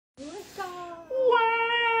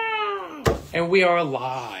And we are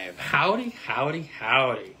live. Howdy, howdy,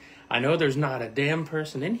 howdy. I know there's not a damn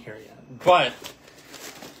person in here yet, but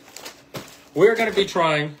we're going to be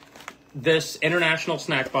trying this international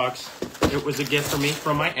snack box. It was a gift for me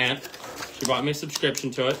from my aunt. She bought me a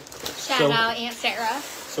subscription to it. Shout out Aunt Sarah.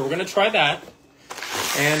 So we're going to try that.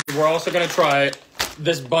 And we're also going to try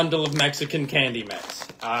this bundle of Mexican candy mix.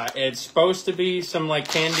 It's supposed to be some like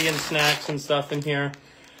candy and snacks and stuff in here.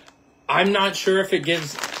 I'm not sure if it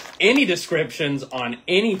gives any descriptions on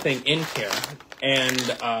anything in here,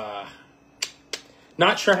 and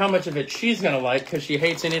not sure how much of it she's gonna like because she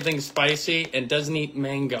hates anything spicy and doesn't eat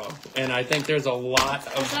mango, and I think there's a lot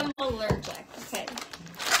of... I'm allergic. Okay.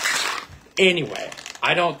 Anyway,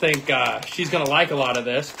 I don't think she's gonna like a lot of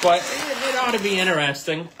this, but it ought to be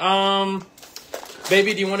interesting.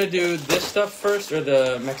 Baby, do you want to do this stuff first or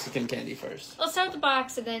the Mexican candy first? Let's start with the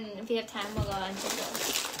box, and then if you have time, we'll go on to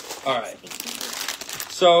the... All right.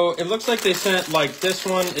 So it looks like they sent, like, this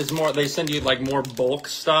one is more, they send you, like, more bulk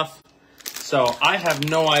stuff. So I have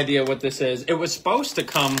no idea what this is. It was supposed to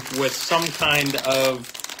come with some kind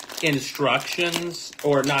of instructions,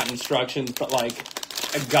 or not instructions, but, like,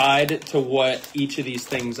 a guide to what each of these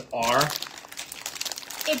things are.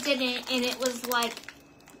 It didn't, and it was, like,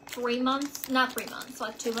 3 months, not 3 months,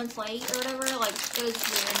 like 2 months late or whatever. Like, it was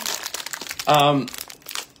weird.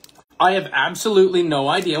 I have absolutely no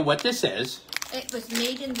idea what this is. It was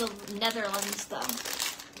made in the Netherlands, though.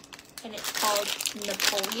 And it's called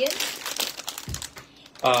Napoleon.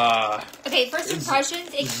 Okay, first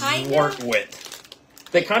impressions, it kind of... Zwartwit.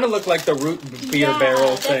 They kind of look like the root beer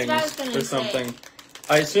barrel things or something. Say.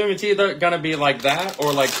 I assume it's either going to be like that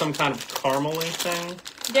or like some kind of caramely thing.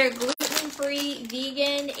 They're gluten-free,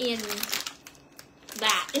 vegan, and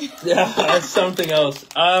that. Yeah, that's something else.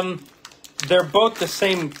 They're both the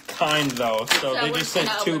same kind, though, so they just sent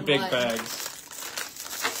 2 big bags.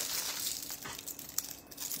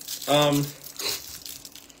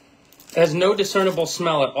 It has no discernible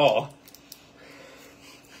smell at all.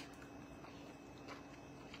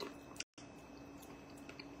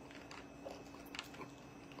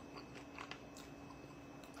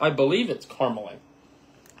 I believe it's caramely.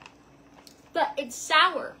 But it's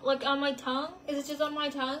sour. Like, on my tongue? Is it just on my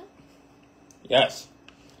tongue? Yes.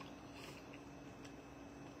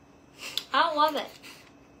 I don't love it.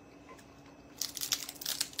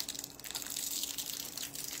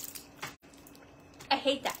 I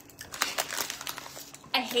hate that.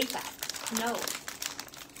 I hate that. No.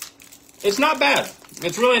 It's not bad.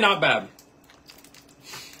 It's really not bad.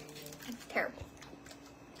 It's terrible.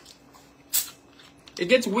 It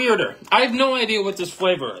gets weirder. I have no idea what this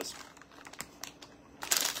flavor is.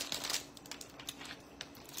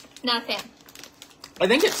 Not a fan. I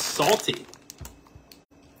think it's salty.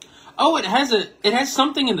 Oh, it has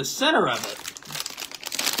something in the center of it.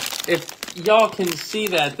 If y'all can see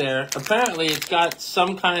that there, apparently it's got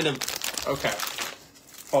some kind of... Okay.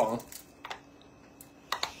 Hold on.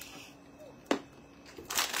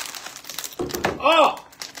 Oh!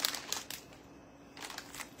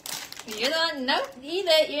 You're the one, nope, eat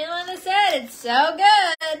it. You're the one that said it's so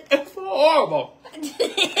good. It's horrible.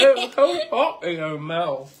 It's so salty in the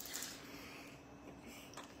mouth.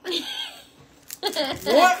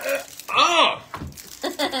 What? Ah!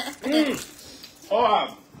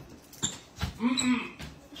 Oh!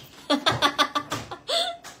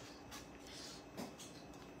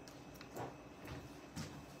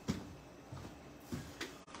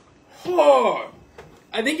 Oh!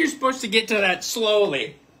 I think you're supposed to get to that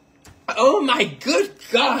slowly. Oh my good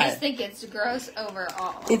God! I just think it's gross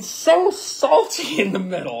overall. It's so salty in the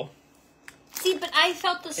middle. See, but I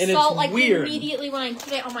felt the And salt it's like weird. immediately when I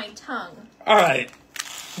put it on my tongue. Alright.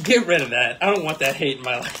 Get rid of that. I don't want that hate in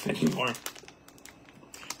my life anymore.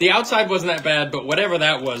 The outside wasn't that bad, but whatever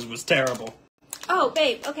that was terrible. Oh,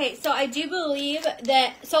 babe. Okay, so I do believe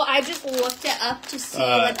that... So I just looked it up to see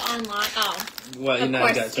what's online. Oh, Well, of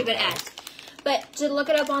course, stupid ads. But to look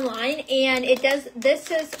it up online, and it does... This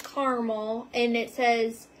says caramel, and it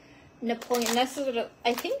says Napoleon. This is what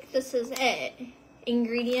I think this is it.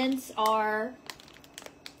 Ingredients are...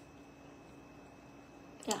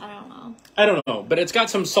 Yeah, I don't know. But it's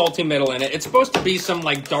got some salty middle in it. It's supposed to be some,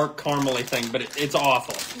 like, dark caramely thing, but it's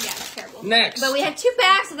awful. Yeah, it's terrible. Next. But we have 2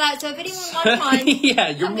 packs of that, so if anyone wants one... Yeah,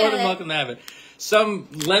 you're come more get than it. welcome to have it. Some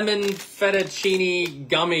lemon fettuccine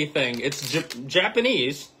gummy thing. It's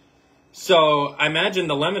Japanese, so I imagine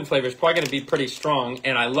the lemon flavor is probably going to be pretty strong,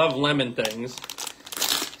 and I love lemon things.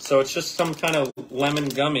 So it's just some kind of lemon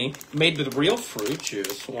gummy made with real fruit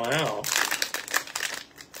juice. Wow.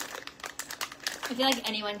 I feel like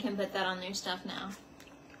anyone can put that on their stuff now.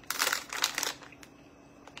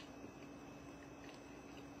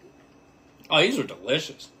 Oh, these are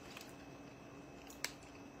delicious.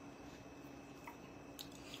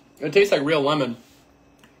 It tastes like real lemon.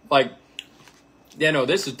 Like, yeah, no,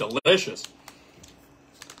 this is delicious.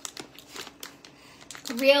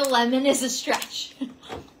 Real lemon is a stretch.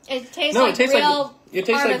 It tastes No, like it tastes real it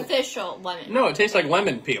tastes artificial lemon. No, it tastes like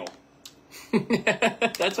lemon peel.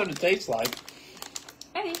 That's what it tastes like.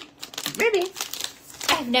 Maybe. Maybe.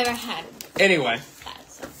 I've never had Anyway,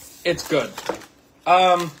 that, so. it's good.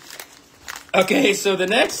 Okay, so the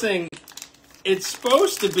next thing, it's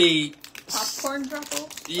supposed to be Popcorn truffle?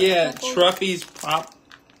 yeah, Truffles? Truffy's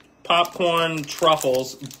popcorn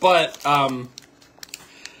truffles, but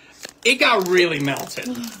it got really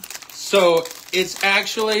melted. So it's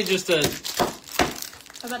actually just How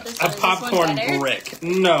about this a one? Is popcorn this one better? brick.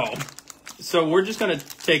 No. So we're just gonna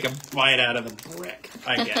take a bite out of the brick,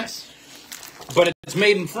 I guess. But it's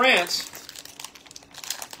made in France.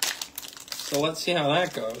 So let's see how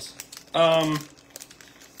that goes.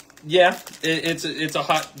 Yeah, it's a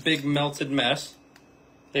hot, big, melted mess.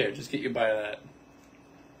 Here, just get you a bite of that.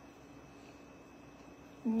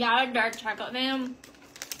 Not a dark chocolate fan,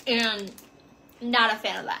 and not a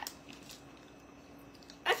fan of that.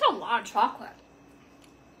 That's a lot of chocolate.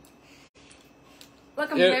 But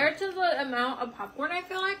compared to the amount of popcorn, I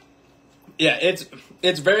feel like. Yeah,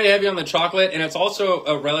 it's very heavy on the chocolate, and it's also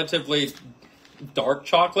a relatively dark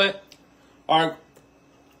chocolate.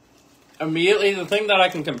 Immediately, the thing that I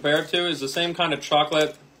can compare it to is the same kind of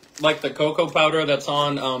chocolate, like the cocoa powder that's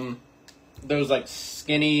on those like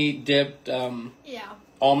skinny dipped Yeah.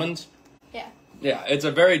 almonds. Yeah. Yeah, it's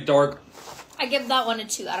a very dark. I give that one a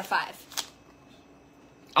 2 out of 5.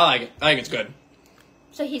 I like it. I think it's good.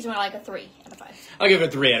 So he's more like a 3 out of 5. I'll give it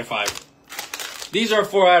a 3 out of 5. These are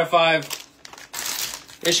 4 out of 5.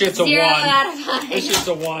 This shit's a 0 1. out of 5. This shit's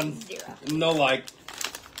a 1. 0. No like.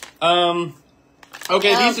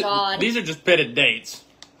 Okay, Oh, these are just pitted dates.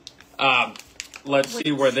 Let's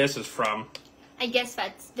see where this is from. I guess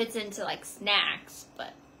that fits into like snacks,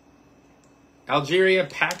 but Algeria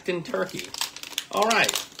packed in Turkey. All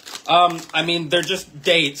right. I mean, they're just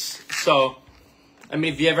dates. So, I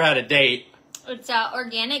mean, if you ever had a date, it's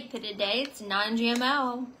organic pitted dates,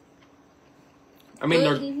 non-GMO, I mean,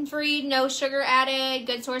 they're gluten-free, no sugar added,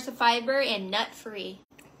 good source of fiber, and nut-free.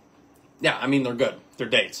 yeah. I mean, they're good. They're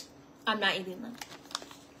dates. I'm not eating them.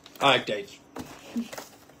 I like dates.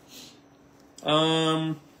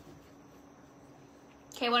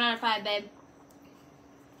 Okay, 1 out of 5, babe.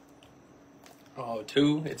 Oh,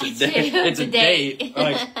 2. It's a Two. date. It's a date.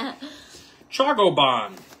 Like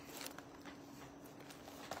Chocobon.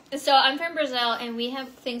 So I'm from Brazil, and we have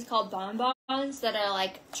things called bonbons that are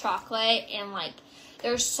like chocolate, and like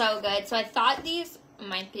they're so good. So I thought these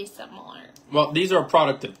might be similar. Well, these are a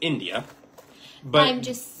product of India, but I'm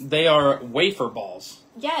just- they are wafer balls.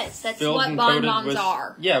 Yes, that's Filled what and coated bonbons with-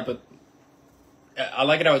 are. Yeah, but I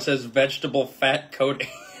like it how it says vegetable fat coating.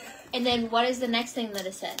 And then what is the next thing that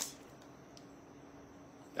it says?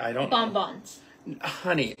 I don't know. Bonbons.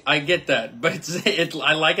 Honey, I get that, but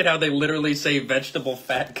I like it how they literally say vegetable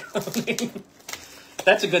fat coating.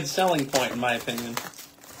 That's a good selling point, in my opinion.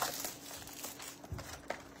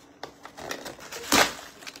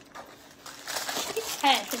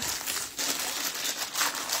 Hey.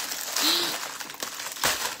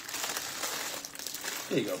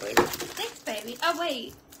 Here you go, baby. Thanks, baby. Oh,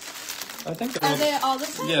 wait. I think Are they all the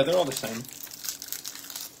same? yeah, they're all the same.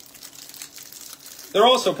 They're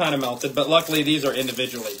also kind of melted, but luckily these are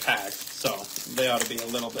individually packed, so they ought to be a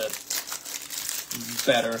little bit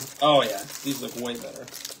better. Oh yeah, these look way better.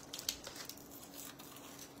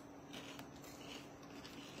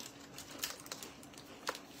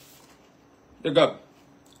 They're good.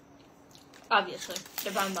 Obviously.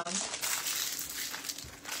 They're bonbons.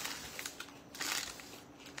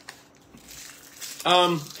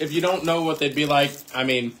 If you don't know what they'd be like, I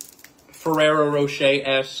mean, Ferrero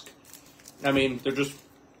Rocher-esque. I mean, they're just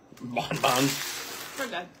bonbons. They're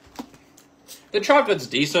good. The chocolate's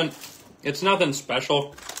decent. It's nothing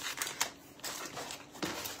special.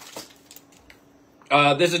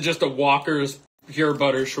 This is just a Walker's Pure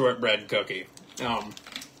Butter Shortbread cookie.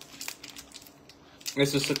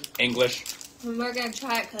 This is English. And we're going to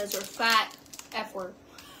try it because we're fat. F word.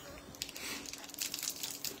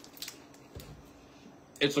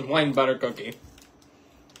 It's a plain butter cookie.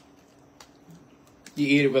 You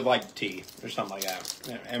eat it with, like, tea or something like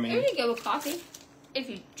that. I mean, You can go with coffee. If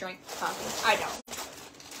you drink coffee. I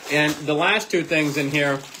don't. and the last two things in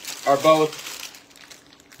here are both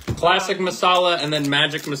classic masala and then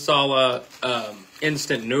magic masala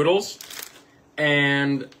instant noodles.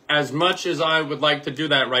 And as much as I would like to do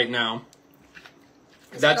that right now,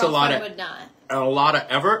 that's a lot Girlfriend of would not. a lot of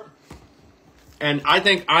effort. And I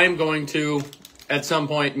think I'm going to, at some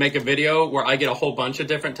point, make a video where I get a whole bunch of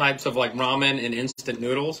different types of like ramen and instant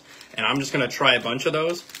noodles. And I'm just going to try a bunch of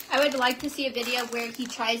those. I would like to see a video where he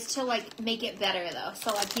tries to like make it better though.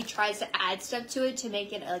 So like he tries to add stuff to it to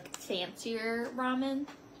make it like fancier ramen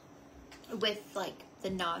with like the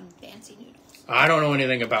non-fancy noodles. I don't know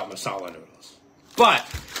anything about masala noodles. But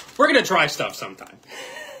we're going to try stuff sometime.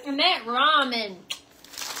 I meant ramen.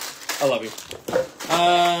 I love you.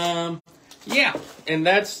 Yeah. And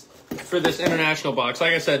that's for this international box.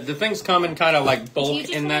 Like I said, the things come in kind of like bulk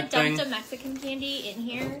in that thing. You just want to dump the Mexican candy in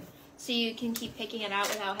here so you can keep picking it out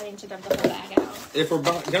without having to dump the whole bag out. If we're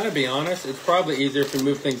going to be honest, it's probably easier if we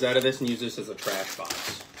move things out of this and use this as a trash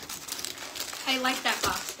box. I like that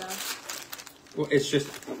box though. Well, it's just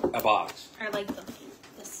a box. I like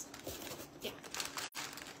this. Yeah.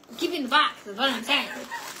 Keeping the box is what I'm saying.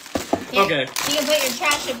 Here, Okay. You can put your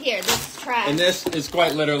trash up here. This is trash. And this is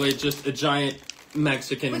quite literally just a giant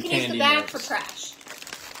Mexican we can candy use the bag mix. for trash.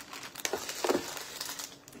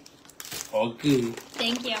 Okay.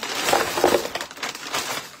 Thank you.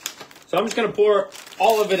 So I'm just going to pour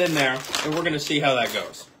all of it in there, and we're going to see how that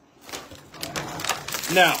goes.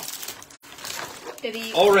 Now,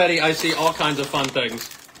 Baby. already I see all kinds of fun things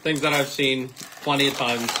that I've seen plenty of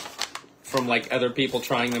times from like other people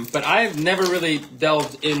trying them. But I've never really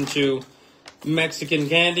delved into Mexican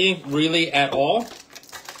candy really at all.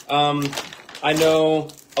 I know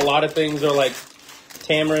a lot of things are like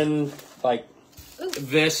tamarind, like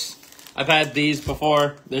this. I've had these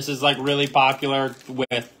before. This is like really popular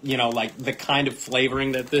with, you know, like the kind of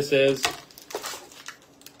flavoring that this is.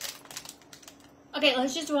 Okay,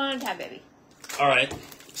 let's just do one at a time, baby. All right,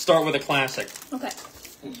 start with a classic. Okay.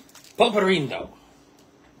 Poporindo.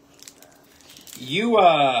 You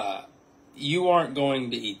aren't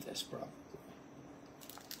going to eat this, bro.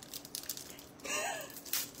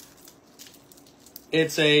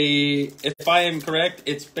 It's if I am correct,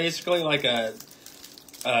 it's basically like a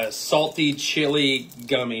salty chili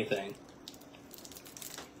gummy thing.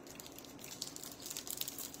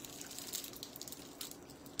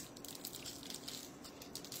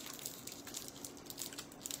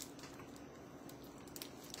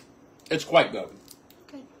 It's quite good.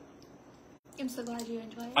 Good. I'm so glad you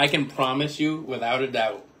enjoy it. I can promise you, without a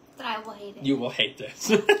doubt, But I will hate it. you will hate this.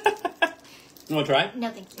 You want to try it? No,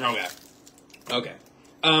 thank you. Okay. Okay.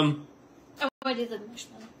 I want to do the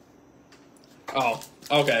marshmallow. Oh,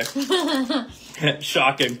 okay.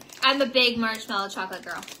 Shocking. I'm a big marshmallow chocolate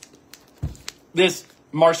girl. This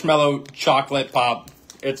marshmallow chocolate pop,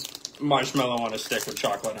 it's marshmallow on a stick with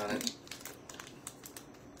chocolate on it.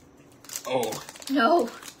 Oh. No.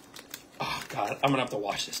 Oh, God. I'm going to have to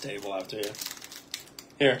wash this table after you.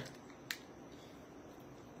 Here.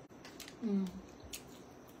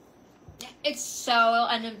 It's so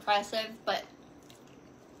unimpressive, but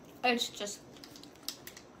it's just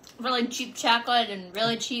really cheap chocolate and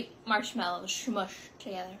really cheap marshmallows smushed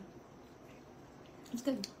together. It's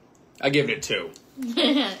good. I give it a 2.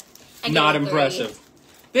 I give Not it a 3. impressive.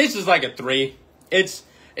 This is like a 3. It's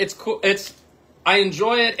cool. I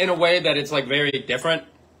enjoy it in a way that it's like very different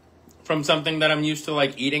from something that I'm used to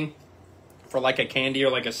like eating for like a candy or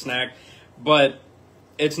like a snack, but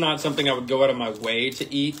it's not something I would go out of my way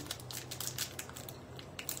to eat.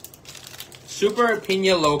 Super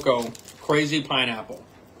Pina Loco Crazy Pineapple.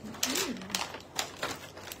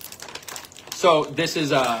 So this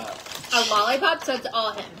is A lollipop, so it's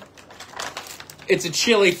all him. it's a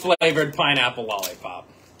chili flavored pineapple lollipop.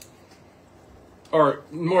 Or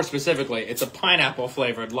more specifically, it's a pineapple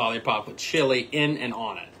flavored lollipop with chili in and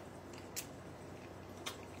on it.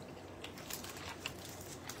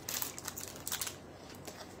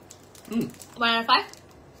 1 out of 5?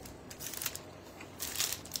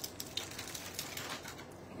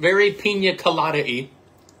 Very pina colada-y.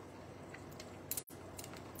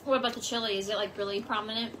 What about the chili? Is it like really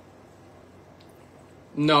prominent?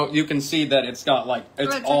 No, you can see that it's got like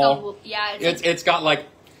it's Or all like yeah, it's got like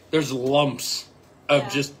there's lumps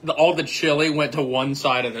of just all the chili went to one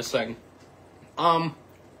side of this thing.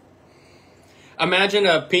 Imagine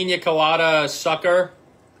a pina colada sucker.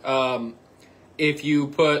 If you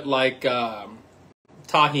put like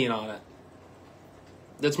tahini on it.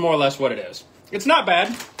 That's more or less what it is. It's not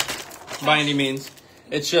bad by any means.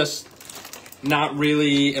 It's just not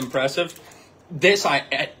really impressive.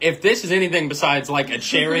 If this is anything besides like a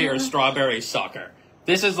cherry or strawberry sucker,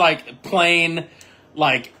 this is like plain,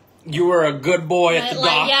 like you were a good boy at the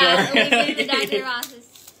doctor. Yeah, leave the Dr.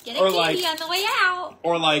 Ross's. Get a Or candy like- on the way out.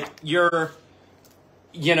 Or like you're,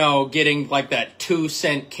 getting like that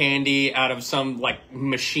 2-cent candy out of some like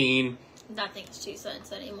machine. Nothing's 2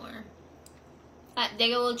 cents anymore. They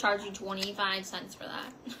will charge you 25 cents for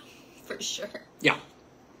that. For sure. Yeah.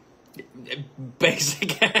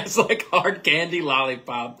 Basic ass, like, hard candy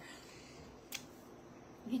lollipop.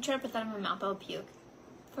 If you try to put that in my mouth, I'll puke.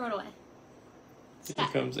 Throw it away. Here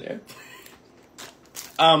comes air.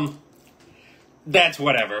 That's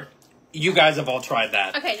whatever. You guys have all tried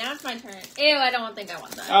that. Okay, now it's my turn. Ew, I don't think I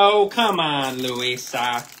want that. Oh, come on,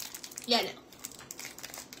 Luisa. Yeah, no.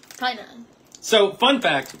 Probably not. So, fun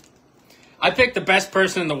fact. I picked the best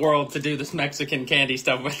person in the world to do this Mexican candy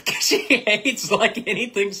stuff with because she hates, like,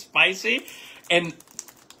 anything spicy. And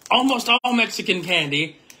almost all Mexican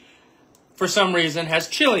candy, for some reason, has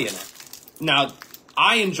chili in it. Now,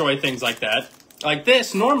 I enjoy things like that. Like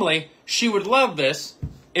this, normally, she would love this.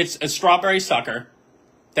 It's a strawberry sucker.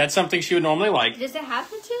 That's something she would normally like. Does it have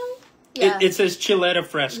the chili? Yeah. It says chileta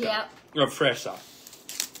fresca. Yep. Or fresa.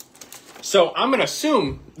 So I'm going to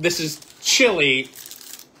assume this is chili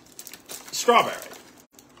strawberry.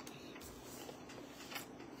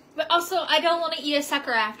 But also, I don't want to eat a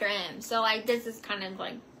sucker after him. So, like, this is kind of,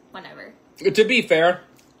 like, whatever. To be fair,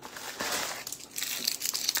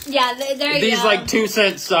 yeah, there you go. these, like,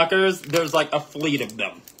 2-cent suckers, there's, like, a fleet of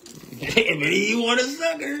them. And you want a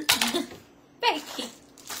sucker? Baby.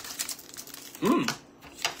 Mmm.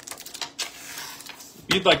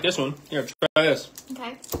 You'd like this one. Here, try this.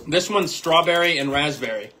 Okay. This one's strawberry and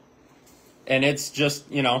raspberry. And it's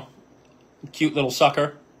just, you know, cute little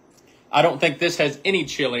sucker. I don't think this has any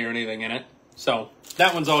chili or anything in it. So,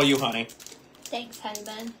 that one's all you, honey. Thanks, honey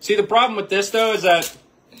bun. See, the problem with this, though, is that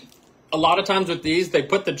a lot of times with these, they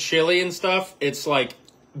put the chili and stuff, it's, like,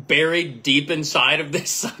 buried deep inside of this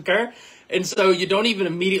sucker. And so you don't even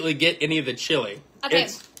immediately get any of the chili. Okay.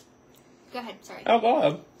 Go ahead, sorry. Oh, go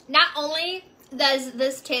ahead. Not only does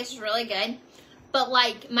this taste really good, but,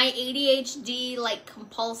 like, my ADHD, like,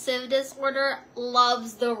 compulsive disorder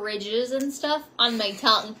loves the ridges and stuff on my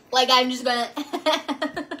tongue. Like, I'm just gonna... like,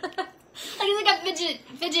 it's like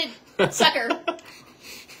a fidget sucker.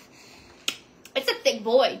 It's a thick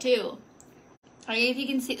boy, too. I mean, if you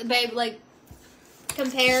can see the babe, like,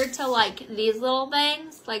 compared to, like, these little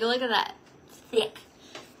things, like, look at that. Thick.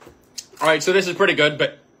 All right, so this is pretty good,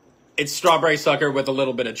 but it's strawberry sucker with a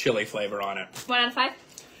little bit of chili flavor on it. 1 out of 5?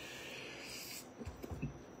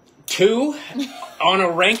 2 on a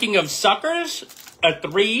ranking of suckers, a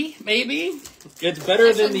 3 maybe. It's better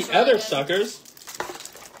This than one's the really other good. suckers.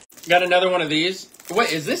 Got another one of these.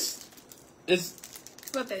 Wait, is this?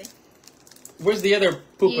 What, baby? Where's the other You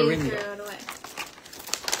threw pooperino? it away.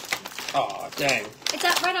 Oh, dang. It's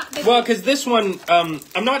up right on, baby. Well, because this one,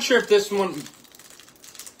 I'm not sure if this one.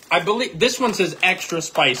 I believe this one says extra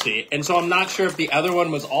spicy, and so I'm not sure if the other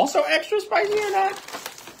one was also extra spicy or not.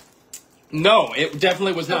 No, it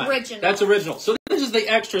definitely was not. Original. That's original. So this is the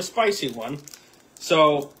extra spicy one.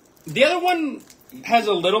 So the other one has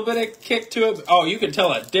a little bit of kick to it. Oh, you can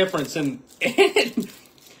tell a difference in.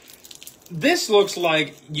 This looks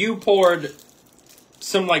like you poured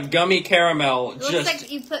some like gummy caramel It looks just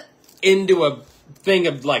like you put into a thing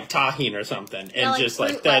of like tahine or something, and just fruit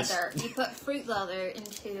like that's. leather. You put fruit leather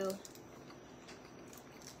into.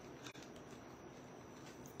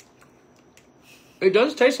 It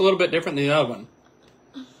does taste a little bit different than the other one.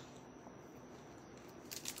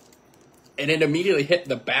 And it immediately hit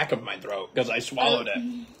the back of my throat because I swallowed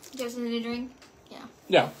it. Just a new drink. Yeah.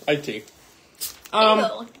 Yeah, iced tea.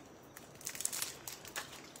 Ew.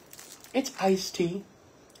 It's iced tea.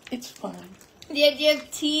 It's fine. The idea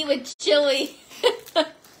of tea with chili.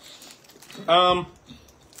 I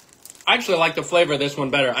actually like the flavor of this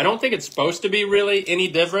one better. I don't think it's supposed to be really any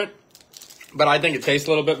different, but I think it tastes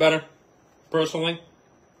a little bit better, personally.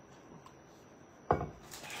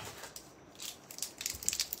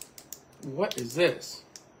 What is this?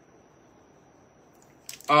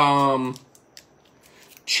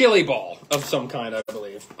 Chili ball of some kind, I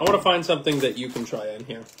believe. I want to find something that you can try in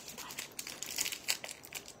here.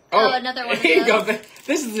 Oh, another one of Here you go. those.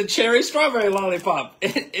 This is a cherry strawberry lollipop.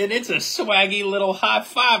 And it's a swaggy little high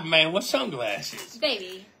five man with sunglasses.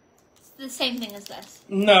 Baby. It's the same thing as this.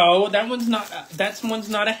 No, that one's not. That one's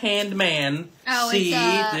not a hand man. Oh, See,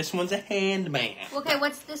 it's this one's a hand man. Okay,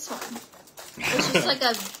 what's this one? It's just like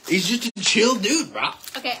a... He's just a chill dude, bro.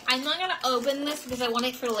 Okay, I'm not gonna open this because I want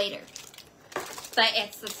it for later. But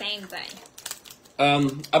it's the same thing.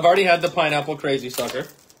 I've already had the pineapple crazy sucker.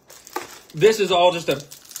 This is all just a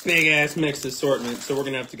big ass mixed assortment, so we're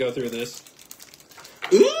gonna have to go through this.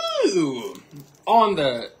 Ooh, on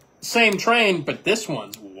the same train, but this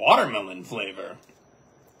one's watermelon flavor.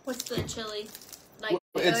 What's the chili? Like,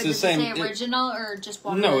 It's the does same- it say original or just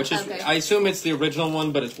watermelon? No, it's just. Okay. I assume it's the original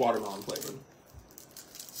one, but it's watermelon flavored.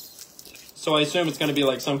 So I assume it's going to be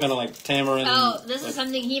like some kind of like tamarind. Oh, this is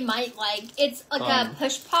something he might like. It's like a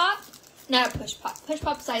push pop. Not a push pop. Push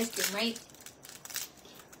pop's ice cream, right?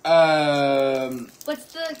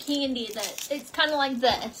 What's the candy that? It's kind of like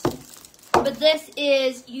this. But this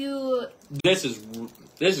is you. This is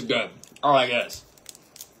good. I like this.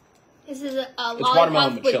 This is a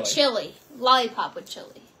lollipop with chili. Lollipop with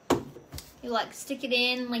chili. You like stick it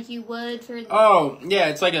in like you would for. Oh yeah,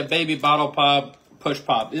 it's like a baby bottle pop, push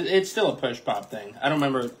pop. It's still a push pop thing. I don't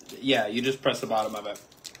remember. Yeah, you just press the bottom of it.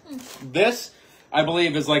 This, I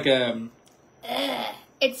believe, is like a.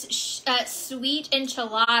 It's sweet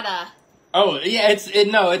enchilada. Oh yeah, it's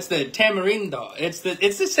the tamarindo. It's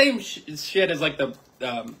the same shit as like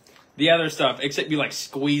the other stuff, except you like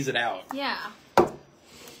squeeze it out. Yeah.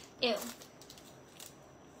 Ew.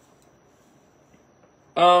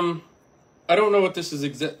 I don't know what this is.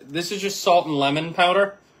 This is just salt and lemon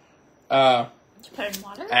powder. Did you put it in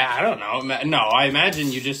water? I don't know. No, I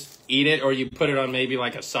imagine you just eat it, or you put it on maybe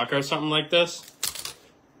like a sucker or something like this.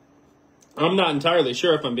 I'm not entirely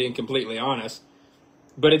sure if I'm being completely honest,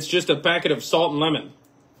 but it's just a packet of salt and lemon.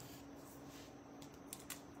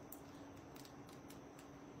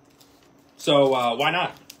 So why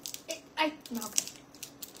not? No.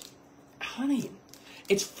 Honey,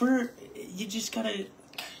 it's for you. Just gotta.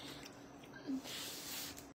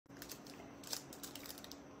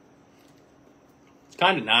 It's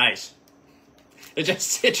kind of nice. It's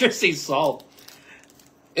just citrusy salt.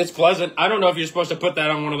 It's pleasant. I don't know if you're supposed to put that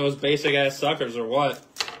on one of those basic ass suckers or what.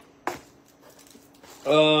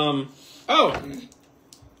 Oh. Are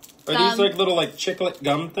these like little like chiclet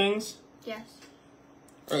gum things? Yes.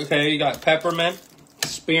 Okay, you got peppermint,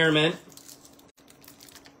 spearmint.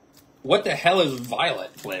 What the hell is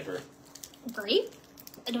violet flavor? Grape?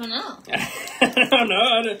 I don't know. I don't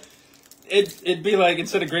know. It'd be like,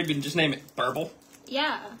 instead of grape, you can just name it purple.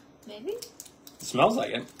 Yeah, maybe. It smells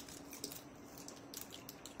like it.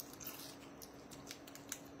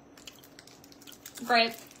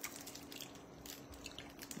 Grape.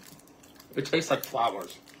 It tastes like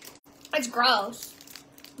flowers. It's gross,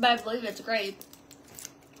 but I believe it's grape.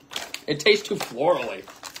 It tastes too florally.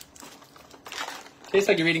 Tastes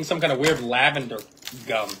like you're eating some kind of weird lavender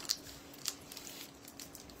gum.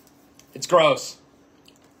 It's gross.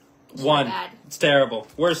 It's 1. bad. It's terrible.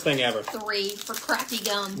 Worst thing ever. 3 for crappy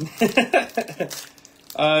gum.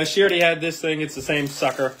 She already had this thing. It's the same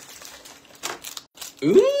sucker.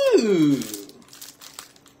 Ooh.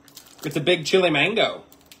 It's a big chili mango.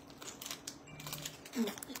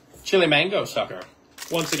 Chili mango sucker.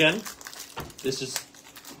 Once again,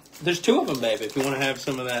 there's 2 of them, babe, if you want to have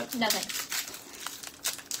some of that. Nothing.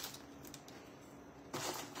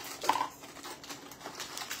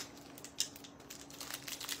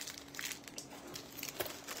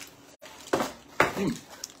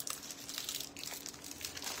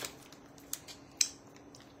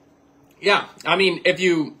 Yeah, I mean, if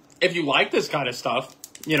you like this kind of stuff,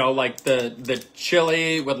 you know, like the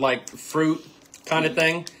chili with like fruit kind of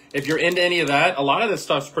thing, if you're into any of that, a lot of this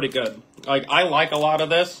stuff's pretty good. Like, I like a lot of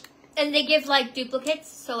this. And they give like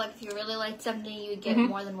duplicates, so like if you really like something, you would get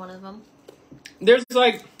more than one of them. There's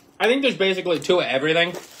like, I think there's basically 2 of everything.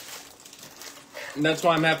 And that's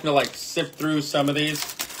why I'm having to like sift through some of these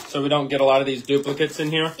so we don't get a lot of these duplicates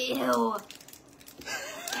in here. Ew.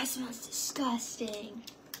 That smells disgusting.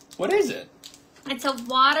 What is it? It's a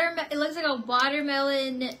it looks like a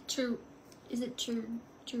watermelon is it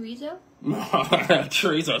chorizo?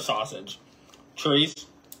 Chorizo sausage. Chorizo.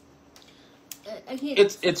 I can't.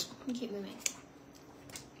 I keep moving.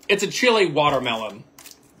 It's a chili watermelon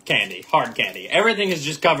candy, hard candy. Everything is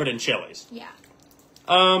just covered in chilies. Yeah.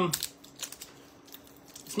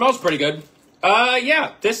 Smells pretty good.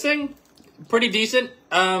 Yeah, this thing, pretty decent.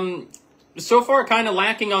 So far, kind of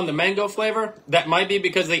lacking on the mango flavor. That might be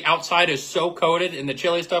because the outside is so coated in the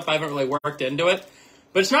chili stuff. I haven't really worked into it,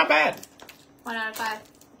 but it's not bad. 1 out of 5.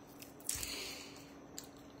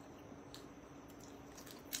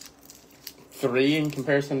 3 in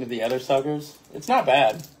comparison to the other suckers. It's not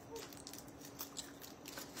bad.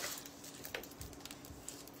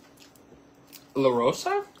 La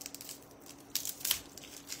Rosa?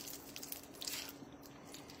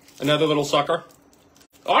 Another little sucker.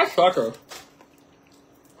 Oh, I sucker.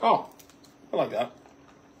 Oh, I like that.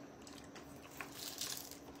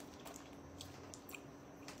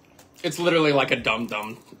 It's literally like a Dum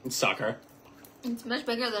Dum sucker. It's much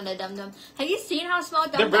bigger than a Dum Dum. Have you seen how small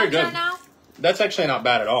They're Dum very Dums are good. now? That's actually not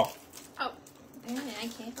bad at all. Oh, apparently I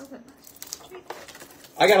can't open this.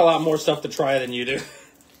 I got a lot more stuff to try than you do.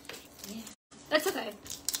 Yeah, that's okay.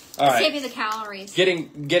 All right. Saving the calories.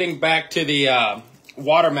 Getting back to the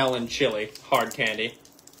watermelon chili hard candy.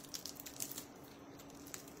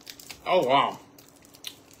 Oh, wow.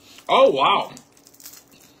 Oh, wow.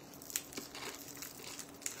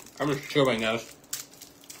 I'm just chewing this.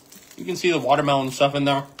 You can see the watermelon stuff in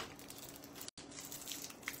there.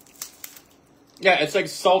 Yeah, it's like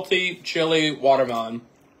salty, chili watermelon.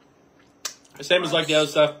 Same as like the other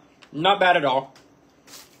stuff. Not bad at all.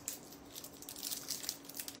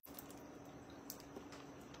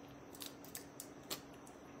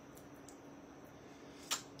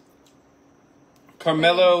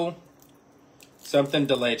 Carmelo something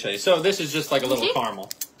de leche. So this is just like a little caramel.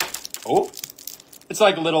 Oh. It's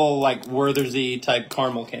like a little like Werther's-y type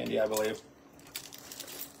caramel candy, I believe.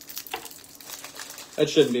 That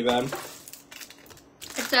shouldn't be bad.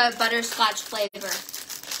 It's a butterscotch flavor.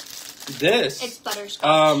 This? It's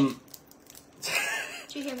butterscotch.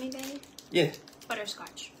 Did you hear me, baby? Yeah.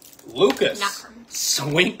 Butterscotch. Lucas. Not caramel.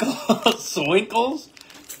 Swinkles.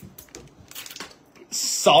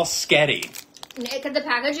 Salsketti. Because the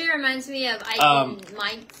packaging reminds me of Ike and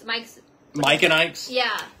Mike's. Mike and Ike's?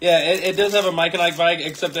 Yeah. Yeah, it does have a Mike and Ike vibe,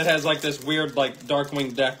 except it has like this weird like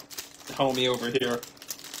Darkwing Duck homie over here.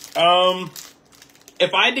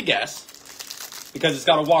 If I had to guess, because it's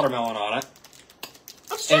got a watermelon on it,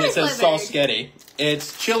 and it says Salsketti,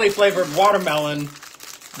 it's chili flavored watermelon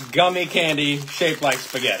gummy candy shaped like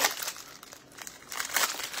spaghetti.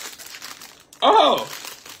 Oh!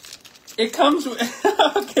 It comes with...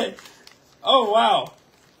 okay. Oh, wow.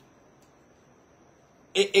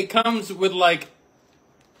 It comes with, like,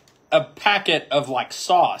 a packet of, like,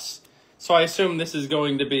 sauce. So I assume this is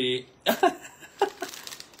going to be...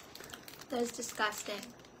 That's disgusting.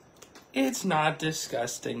 It's not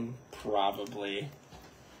disgusting, probably.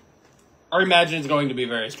 I imagine it's going to be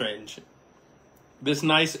very strange. This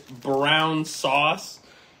nice brown sauce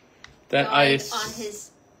that on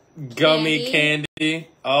his gummy candy.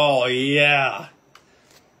 Oh, yeah.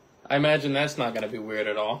 I imagine that's not going to be weird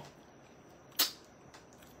at all.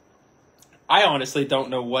 I honestly don't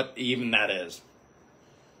know what even that is.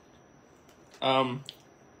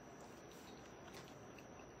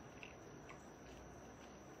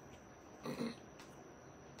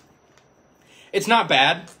 It's not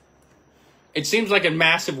bad. It seems like a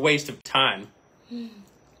massive waste of time.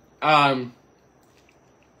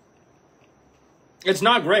 It's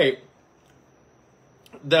not great.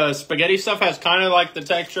 The spaghetti stuff has kind of like the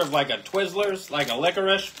texture of like a Twizzlers, like a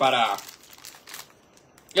licorice, but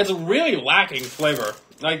it's really lacking flavor.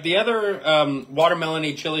 Like the other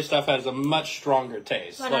watermelon-y chili stuff has a much stronger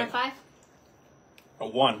taste. 1 like, out of 5? A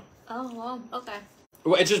 1. Oh, well, okay.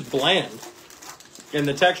 Well, it's just bland. And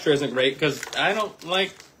the texture isn't great because I don't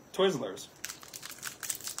like Twizzlers.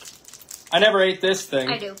 I never ate this thing.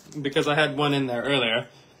 I do. Because I had one in there earlier.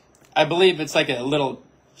 I believe it's like a little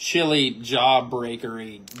chili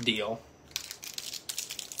jawbreakery deal.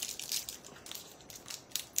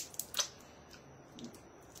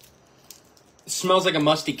 It smells like a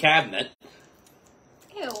musty cabinet.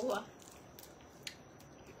 Ew.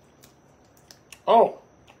 Oh.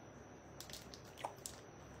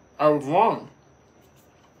 I was wrong.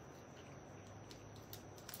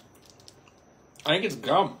 I think it's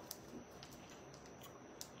gum.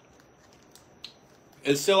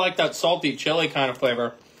 It's still like that salty chili kind of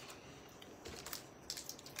flavor.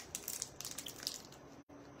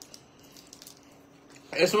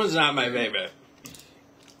 This one's not my favorite.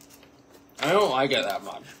 I don't like it that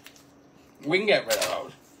much. We can get rid of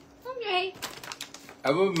those. Okay.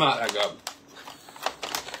 I would not that good.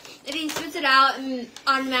 If he spits it out and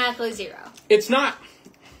automatically 0. It's not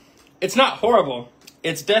horrible.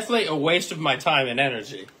 It's definitely a waste of my time and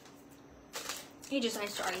energy. He just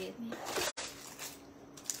nice to argue with me.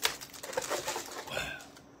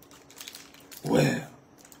 Well.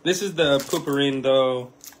 This is the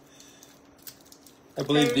Puparindo. I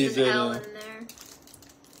believe There's these an are L the in there.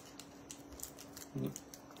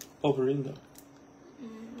 Pulparindo.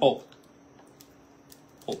 Pulp.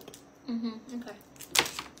 Okay.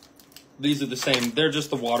 These are the same. They're just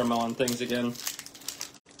the watermelon things again.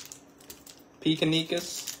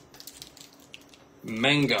 Pecanikas.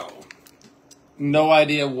 Mango. No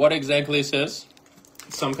idea what exactly this is.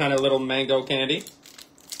 Some kind of little mango candy.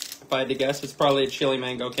 If I had to guess, it's probably a chili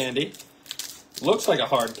mango candy. Looks like a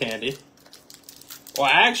hard candy. Well,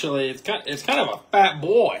 actually, it's kind of a fat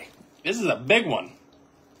boy. This is a big one.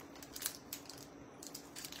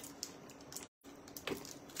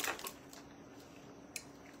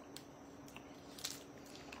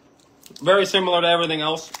 Very similar to everything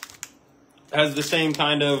else. Has the same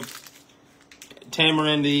kind of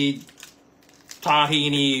tamarindy,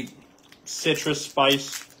 tahini, citrus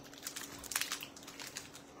spice.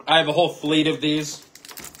 I have a whole fleet of these.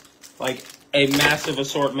 Like, a massive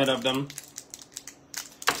assortment of them.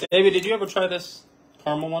 David, did you ever try this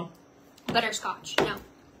caramel one? Butterscotch. No.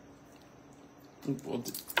 Well,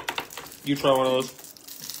 you try one of those.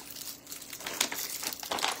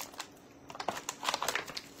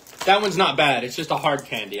 That one's not bad. It's just a hard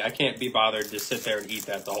candy. I can't be bothered to sit there and eat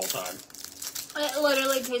that the whole time. It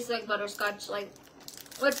literally tastes like butterscotch. Like,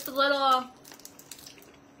 what's the little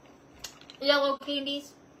yellow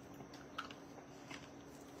candies?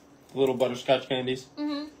 Little butterscotch candies.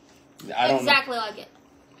 Mm-hmm. I don't exactly like it.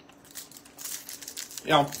 You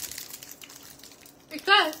know, It's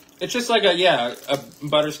good. it's just like a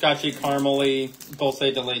butterscotchy, caramely, dulce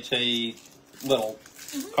de leche little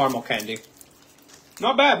caramel candy.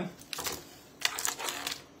 Not bad.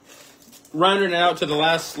 Rounding it out to the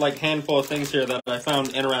last handful of things here that I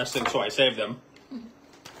found interesting, so I saved them.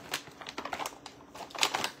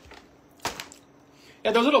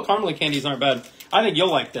 Yeah, those little caramely candies aren't bad. I think you'll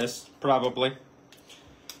like this, probably.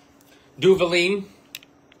 Duveline.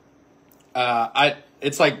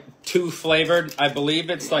 It's like 2 flavored. I believe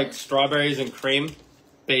it's like strawberries and cream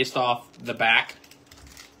based off the back.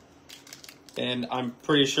 And I'm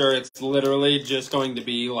pretty sure it's literally just going to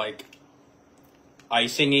be like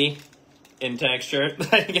icing-y in texture.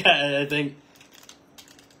 I think.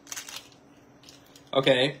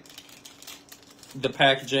 Okay. The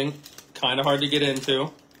packaging, kind of hard to get into.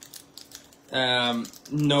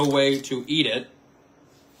 No way to eat it.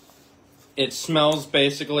 It smells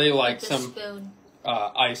basically like some spoon.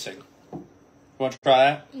 Icing. Want to try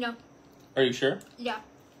that? No. Are you sure? Yeah.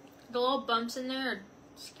 The little bumps in there are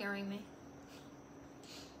scaring me.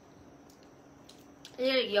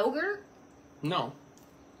 Is it yogurt? No.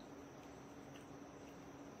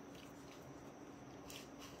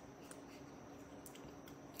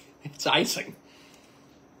 It's icing.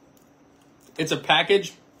 It's a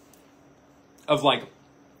package of like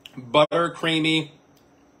butter creamy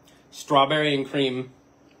strawberry and cream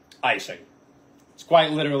icing. It's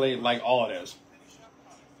quite literally like all it is.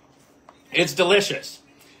 It's delicious,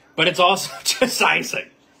 but it's also just icing.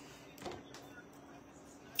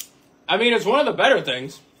 I mean, it's one of the better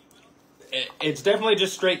things. It's definitely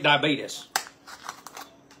just straight diabetes.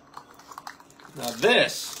 Now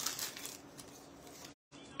this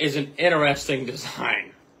is an interesting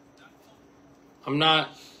design. I'm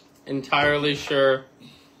not entirely sure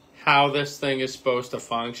how this thing is supposed to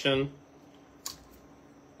function.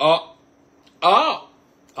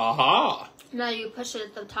 Aha. No, you push it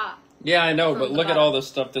at the top. Yeah, I know, From but the look at bottom. all the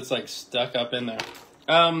stuff that's like stuck up in there.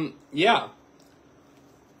 Yeah.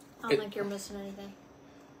 I don't think you're missing anything.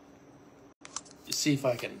 See if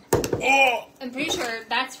I can. Oh! I'm pretty sure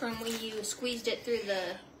that's from when you squeezed it through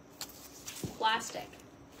the plastic.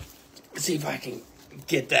 See if I can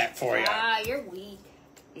get that for you. Ah, you're weak.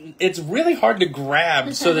 It's really hard to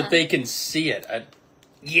grab so that they can see it.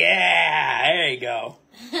 Yeah, there you go.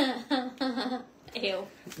 Ew.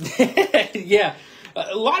 Yeah,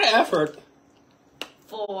 a lot of effort.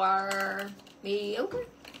 For mediocre?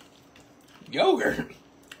 Yogurt.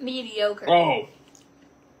 Mediocre. Oh.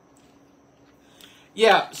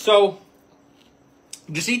 Yeah, so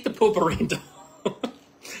just eat the pulparindo.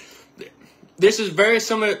 This is very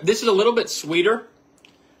similar. This is a little bit sweeter.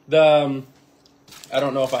 I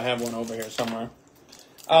don't know if I have one over here somewhere.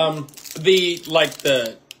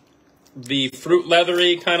 The fruit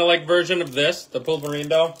leathery kind of like version of this, the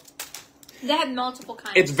pulparindo. They have multiple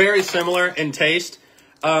kinds. It's very similar in taste.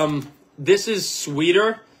 This is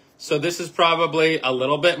sweeter, so this is probably a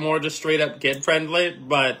little bit more just straight up kid friendly,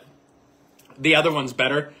 but the other one's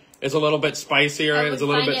better. It's a little bit spicier. I It's a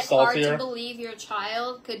would little find bit it hard saltier. to believe your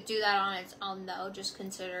child could do that on its own, though, just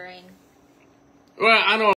considering. Well,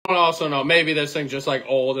 I don't also know. Maybe this thing's just like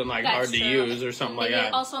old and like That's hard to true. use or something like Maybe that.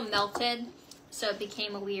 it also melted, so it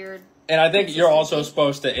became a weird. And I think you're also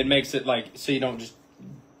supposed to. It makes it like so you don't just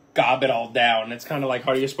gob it all down. It's kind of like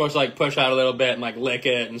hard. You're supposed to like push out a little bit and like lick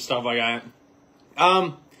it and stuff like that.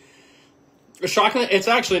 Chocolate. It's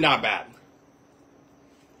actually not bad.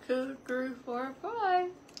 2, 3, 4, 5.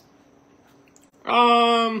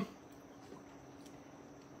 I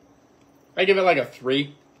give it like a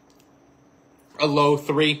 3. A low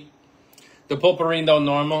 3. The pulparindo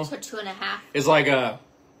normal So 2.5. is like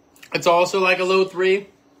it's also like a low 3,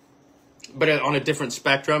 but on a different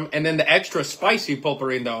spectrum. And then the extra spicy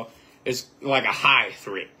pulparindo is like a high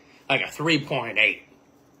 3, like a 3.8.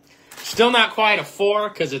 Still not quite a 4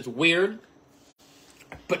 because it's weird,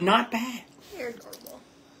 but not bad. You're adorable.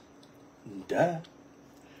 Duh.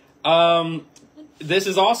 This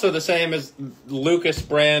is also the same as Lucas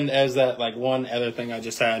brand as that like one other thing I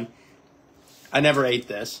just had. I never ate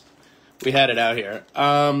this. We had it out here.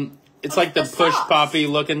 It's like the the push sauce. poppy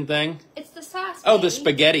looking thing. It's the sauce. Oh, the baby.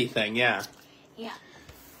 spaghetti thing, yeah. Yeah.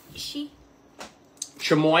 She.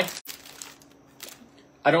 Chamoy.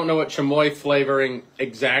 I don't know what chamoy flavoring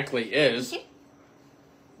exactly is, Okay.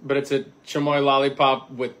 but it's a chamoy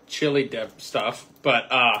lollipop with chili dip stuff. But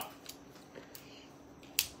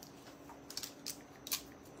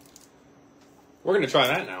we're gonna try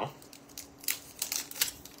that now.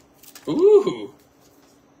 Ooh.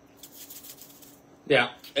 Yeah.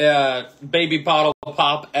 Baby bottle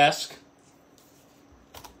pop-esque.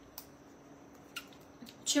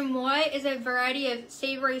 Chamoy is a variety of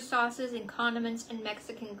savory sauces and condiments in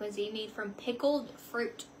Mexican cuisine made from pickled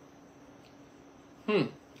fruit. Its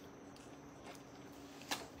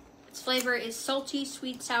flavor is salty,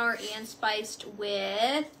 sweet, sour, and spiced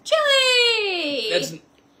with chili. That's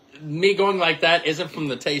me going like that isn't from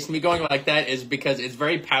the taste. Me going like that is because it's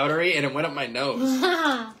very powdery and it went up my nose.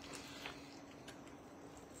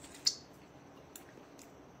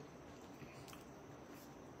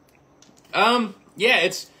 Yeah,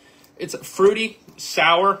 it's fruity,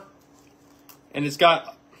 sour, and it's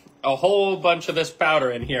got a whole bunch of this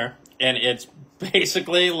powder in here, and it's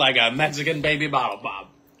basically like a Mexican baby bottle pop.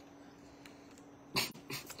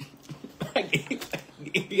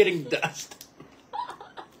 You're getting dust.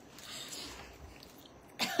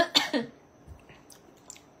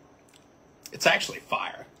 It's actually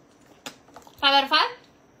fire. 5 out of 5?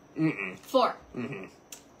 Mm-mm. 4. Mm-hmm.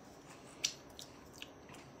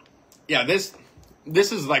 Yeah, this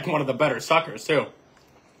is like one of the better suckers, too.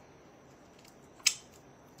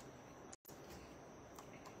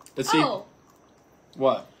 Let's see. Oh.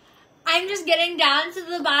 What? I'm just getting down to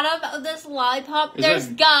the bottom of this lollipop. Is There's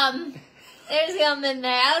that- gum. There's gum in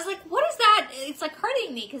there. I was like, what is that? It's like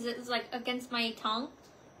hurting me because it's like against my tongue.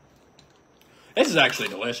 This is actually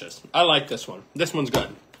delicious. I like this one. This one's good.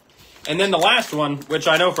 And then the last one, which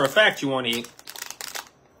I know for a fact you won't eat,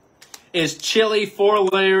 is chili 4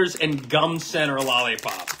 layers and gum center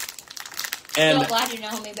lollipop. And So glad you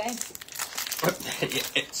know me, babe.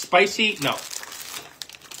 spicy? No.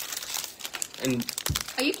 And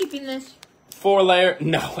Are you keeping this? 4 layer?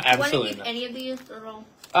 No, Want to absolutely keep not. any of these or no?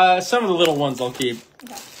 Some of the little ones I'll keep.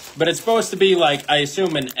 Okay. But it's supposed to be like, I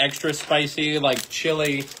assume, an extra spicy, like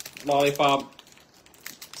chili lollipop.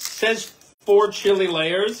 Says 4 chili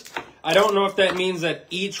layers. I don't know if that means that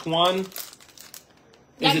each one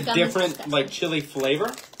That is a gum different, disgusting. like, chili flavor.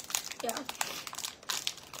 Yeah.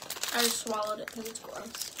 I just swallowed it because it's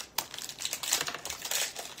gross.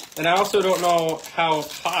 And I also don't know how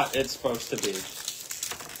hot it's supposed to be.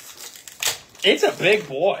 It's a big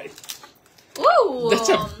boy. Ooh. That's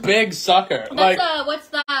a big sucker. That's Like, what's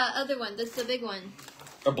the other one? That's the big one.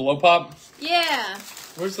 a blow pop. Yeah.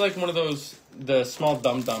 Where's like one of those, the small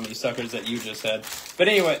dummy suckers that you just said. But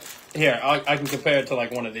anyway, here, I can compare it to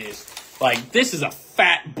like one of these. Like, this is a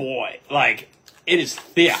fat boy. Like, it is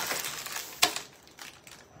thick.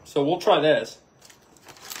 So we'll try this.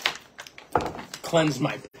 Cleanse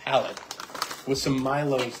my palate with some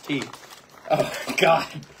Milo's tea. Oh, God.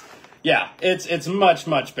 Yeah, it's much,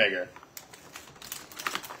 much bigger.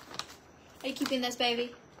 Are you keeping this,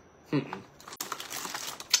 baby? Mm-mm.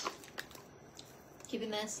 Keeping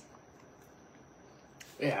this?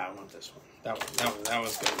 Yeah, I want this one. That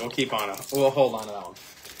was good. We'll keep on it. We'll hold on to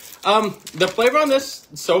that one. The flavor on this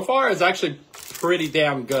so far is actually pretty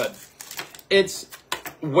damn good. It's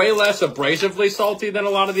way less abrasively salty than a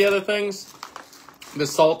lot of the other things. The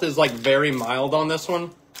salt is like very mild on this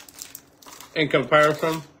one in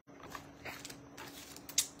comparison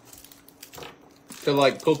to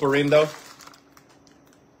like Pulparindo,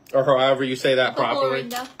 or however you say that properly.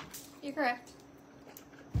 Pulparindo. You're correct.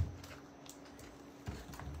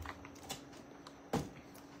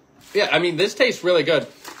 Yeah, I mean, this tastes really good.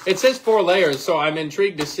 It says 4 layers, so I'm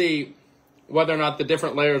intrigued to see whether or not the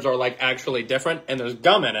different layers are, like, actually different, and there's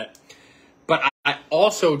gum in it. But I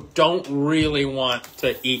also don't really want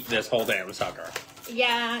to eat this whole damn sucker.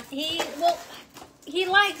 Yeah, he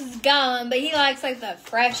likes gum, but he likes like the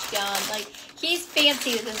fresh gum. Like he's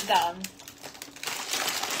fancy with his gum.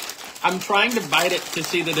 I'm trying to bite it to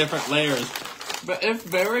see the different layers, but it's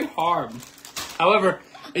very hard. However,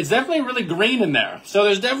 it's definitely really green in there. So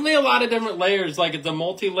there's definitely a lot of different layers. Like, it's a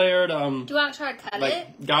multi-layered, Do you want to try to cut it?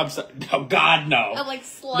 like, oh, God, no. Of like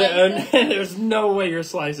slice it? There's no way you're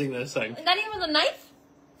slicing this thing. Not even with a knife?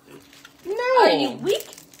 No. Are you weak?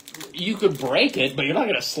 You could break it, but you're not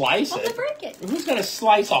going to slice Let me it. break it. Who's going to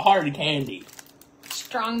slice a hard candy?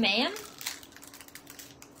 Strong man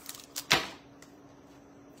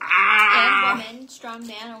Ah! and woman. Strong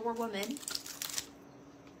man or woman.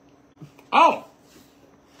 Oh!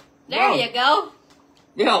 There Wow. you go.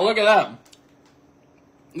 Yeah, look at that.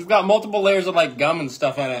 It's got multiple layers of, like, gum and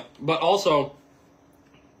stuff in it. But also,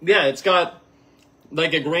 yeah, it's got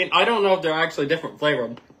like a green. I don't know if they're actually different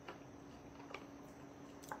flavored.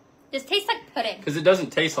 This tastes like pudding. Because it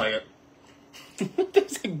doesn't taste like it. It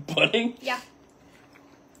tastes like pudding? Yeah.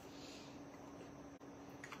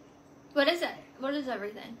 What is it? What is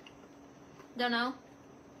everything? Don't know.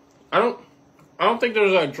 I don't think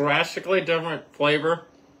there's a drastically different flavor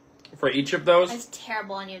for each of those. That's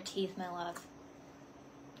terrible on your teeth, my love.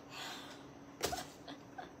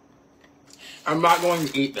 I'm not going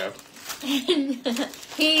to eat this.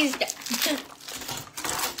 He's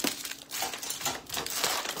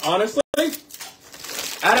Honestly,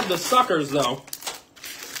 out of the suckers though,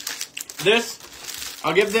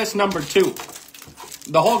 I'll give this number 2.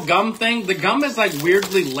 The whole gum thing, the gum is like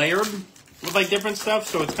weirdly layered with like different stuff,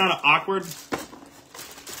 so it's kind of awkward.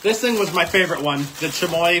 This thing was my favorite one, the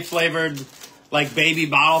chamoy flavored like baby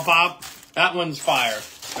bottle pop. That one's fire.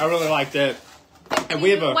 I really liked it. And we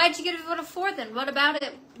have Why'd you give it a 4 then? What about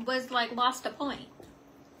it was like lost a point?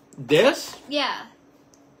 This? Yeah.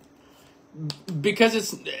 Because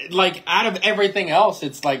it's like out of everything else,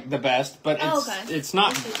 it's like the best, but it's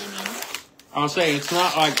not. I'll say it's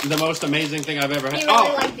not like the most amazing thing I've ever had. You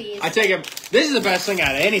really like these. I take it. This is the best thing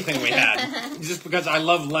out of anything we had, just because I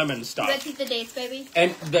love lemon stuff. Let's eat the dates, baby.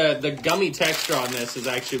 And the gummy texture on this is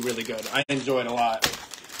actually really good. I enjoy it a lot.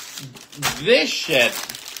 This shit.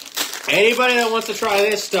 Anybody that wants to try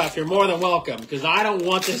this stuff, you're more than welcome, because I don't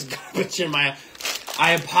want this garbage in my.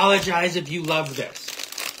 I apologize if you love this,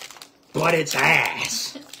 but it's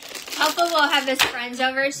ass. Hopefully we'll have his friends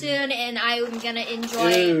over soon, and I'm gonna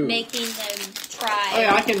enjoy making them try. Oh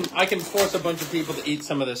yeah, I can force a bunch of people to eat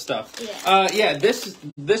some of this stuff. Yeah.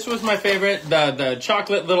 This was my favorite. The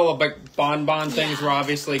chocolate little bonbon things were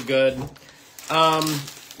obviously good.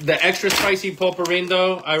 The extra spicy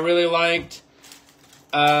pulparindo I really liked.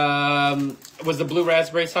 Was the blue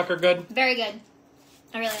raspberry sucker good? Very good.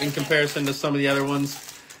 I really like in comparison to some of the other ones.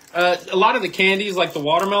 A lot of the candies, like the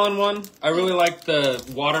watermelon one, I really like the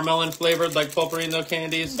watermelon flavored, like pulparindo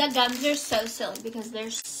candies. The gums are so silly because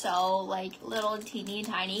they're so like little teeny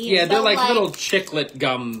tiny. Yeah, they're like little chiclet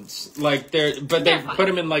gums. Like they put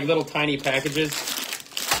them in like little tiny packages.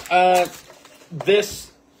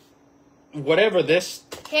 Whatever this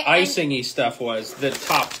icing-y stuff was, the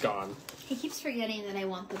top's gone. He keeps forgetting that I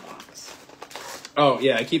want the box. Oh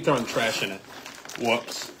yeah, I keep throwing trash in it.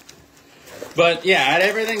 Whoops. But yeah, out of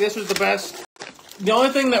everything, this was the best. The only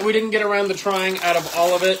thing that we didn't get around to trying out of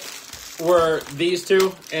all of it were these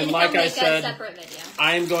two. And like I said,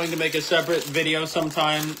 I am going to make a separate video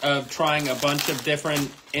sometime of trying a bunch of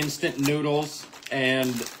different instant noodles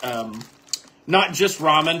and not just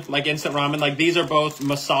ramen, like instant ramen. Like these are both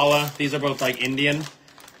masala. These are both like Indian.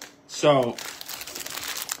 So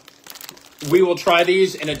we will try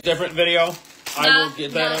these in a different video. I will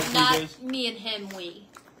get that out to you guys. Not me and him, we.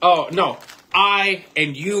 Oh, no. I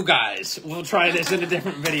and you guys will try this in a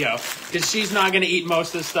different video. Because she's not going to eat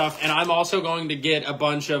most of this stuff. And I'm also going to get a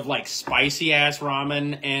bunch of, like, spicy-ass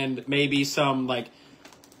ramen and maybe some, like,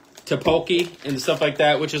 tteokbokki and stuff like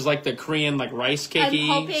that, which is, like, the Korean, like, rice cakey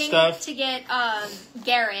I'm hoping stuff. to get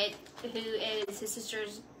Garrett, who is his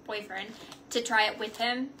sister's boyfriend, to try it with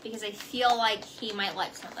him. Because I feel like he might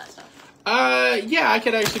like some of that stuff. Yeah, I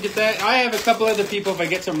could actually get that. I have a couple other people, if I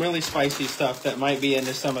get some really spicy stuff, that might be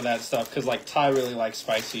into some of that stuff, because, like, Ty really likes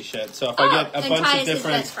spicy shit. So if I get a bunch of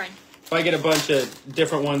different... If I get a bunch of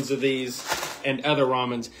different ones of these and other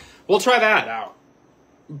ramens, we'll try that out.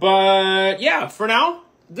 But, yeah, for now,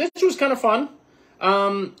 this was kind of fun.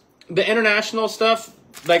 The international stuff,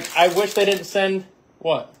 like, I wish they didn't send...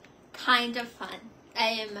 What? Kind of fun. I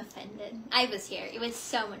am offended. I was here. It was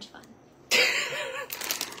so much fun.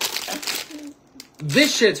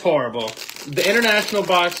 This shit's horrible. The international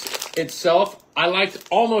box itself, I liked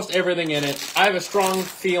almost everything in it. I have a strong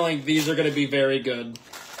feeling these are going to be very good.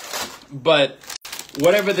 But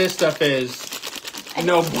whatever this stuff is,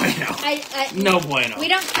 no bueno. No bueno. We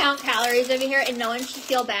don't count calories over here, and no one should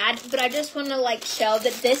feel bad. But I just want to like show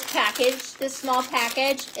that this package, this small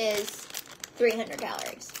package, is 300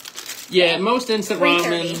 calories. Yeah, most instant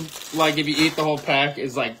ramen, like if you eat the whole pack,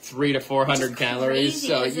 is like 300 to 400 calories. Crazy,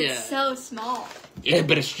 so yeah, it's so small. Yeah,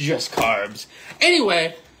 but it's just carbs.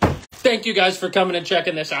 Anyway, thank you guys for coming and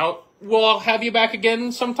checking this out. We'll have you back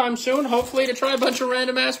again sometime soon, hopefully to try a bunch of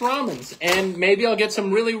random ass ramens, and maybe I'll get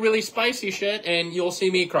some really really spicy shit, and you'll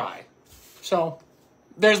see me cry. So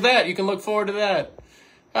there's that. You can look forward to that.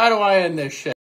 How do I end this shit?